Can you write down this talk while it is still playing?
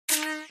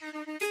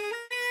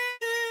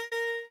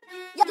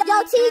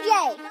Yo,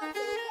 TJ,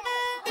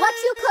 what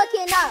you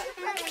cooking up?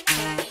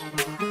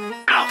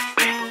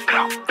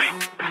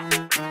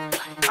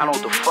 I know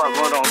what the fuck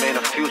going on, man, in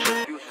the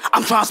future.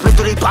 I'm tryna split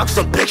through they blocks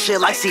some big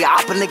shit like see a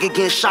oppa nigga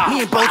getting shot.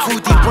 Me and bro too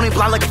deep when they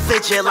blind like a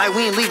fidget, like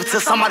we ain't leave it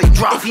till somebody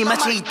drop. If he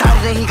mention he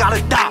died, then he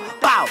gotta die.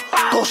 Bow,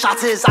 go shot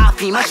to his eye,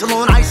 he mention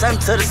on ice, him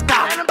to the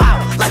sky.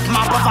 Bow, like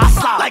my brother I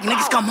slide. Like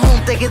niggas come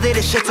home thinking they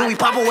the shit till we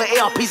pop with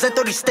ARPs and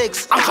 30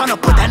 sticks. I'm tryna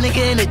put that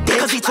nigga in the dick,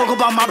 cause he talk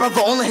about my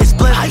brother only his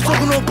split. How you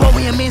talking to a boy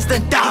when your means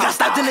then die? He got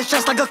stabbed in his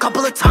chest like a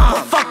couple of times.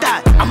 But fuck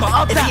that, I'ma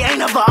up if that. He ain't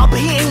never up, but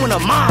he ain't one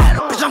of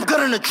mine. Bitch, I'm good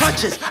in the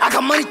trenches. I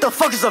got money, the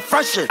fuck is a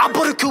fresh shit. I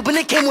bought a Cuban,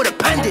 it came with a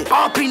pendant.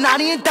 RP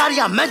 90 and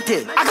Daddy, I meant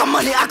it. I got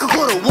money, I could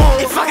go to war.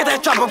 If I get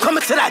that drop, I'm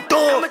coming to that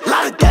door.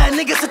 Lot of dead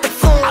niggas at the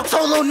floor. I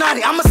told Lil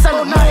 90, I'ma send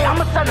him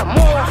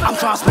more. I'm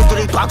tryna split through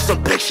they blocks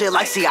some big shit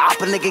like see a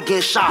oppa nigga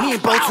getting shot. Me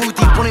and bro too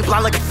deep when they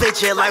blind like a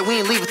fidget, like we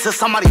ain't leave it till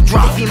somebody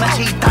drop. If he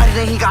mention he died,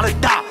 then he gotta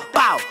die.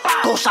 Bow,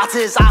 go shot to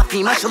his eye,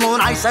 he mention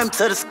on ice, him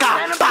to the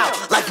sky. Bow,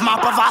 like my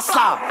brother I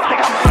slide.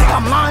 Think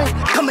I'm lying?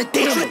 Come and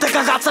damn it. Think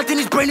I got tucked in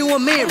these brand new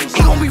Marys.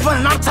 He gon' be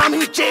running out of time,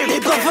 he jerry. They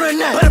blow for the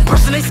net, but in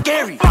person they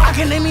scary. I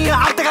can name me a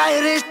I think I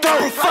hit his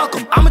throat. But fuck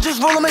him, I'ma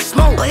just roll him and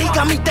smoke. But he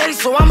got me daddy,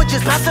 so I'ma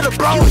just pass to the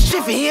bro. He was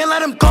shifty, he ain't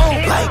let him go.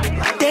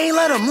 Like, they ain't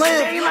let him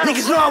live.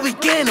 Niggas know how we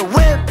get in the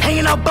whip.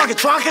 Hanging out bucket,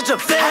 trying to catch a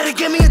fit. Had to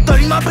give me a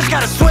 30, my bitch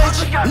got a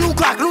switch. New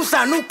Glock, new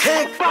sound, new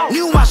kick.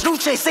 New watch, new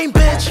chain, same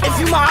bitch. If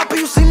you my oppa,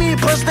 you see me in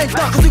person, they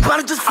duck, cause we bout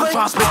to just flip.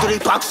 I'm tryna split through they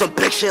blocks some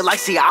big shit like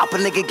see a oppa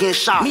nigga getting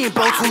shot. Me and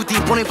bro too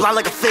deep when they blind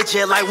like a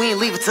fidget, like we ain't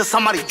leave it till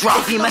somebody drop.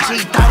 If he mention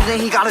he died, then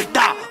he gotta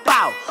die.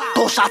 Bow,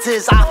 go shot to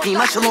his eye, he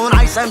mention on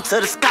ice, him to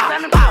the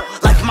sky. Bow,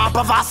 like my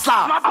brother I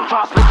slide. I'm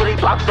tryna split through they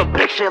blocks some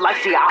big shit like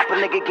see a oppa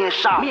nigga getting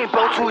shot. Me and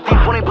bro too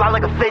deep when they blind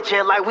like a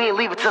fidget, like we ain't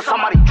leave it till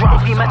somebody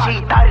drop. If he mention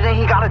he died, then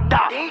he gotta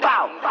die.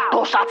 Bow,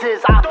 go shot to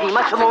his eye, he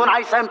mention on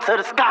ice, him to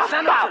the sky.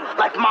 Bow,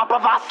 like my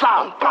brother I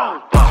slide.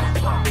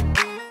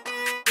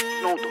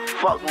 You know what the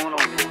fuck going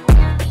on,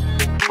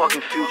 man?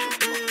 Fucking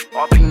future.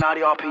 RP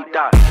 90, RP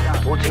dot.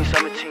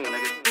 1417,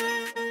 nigga.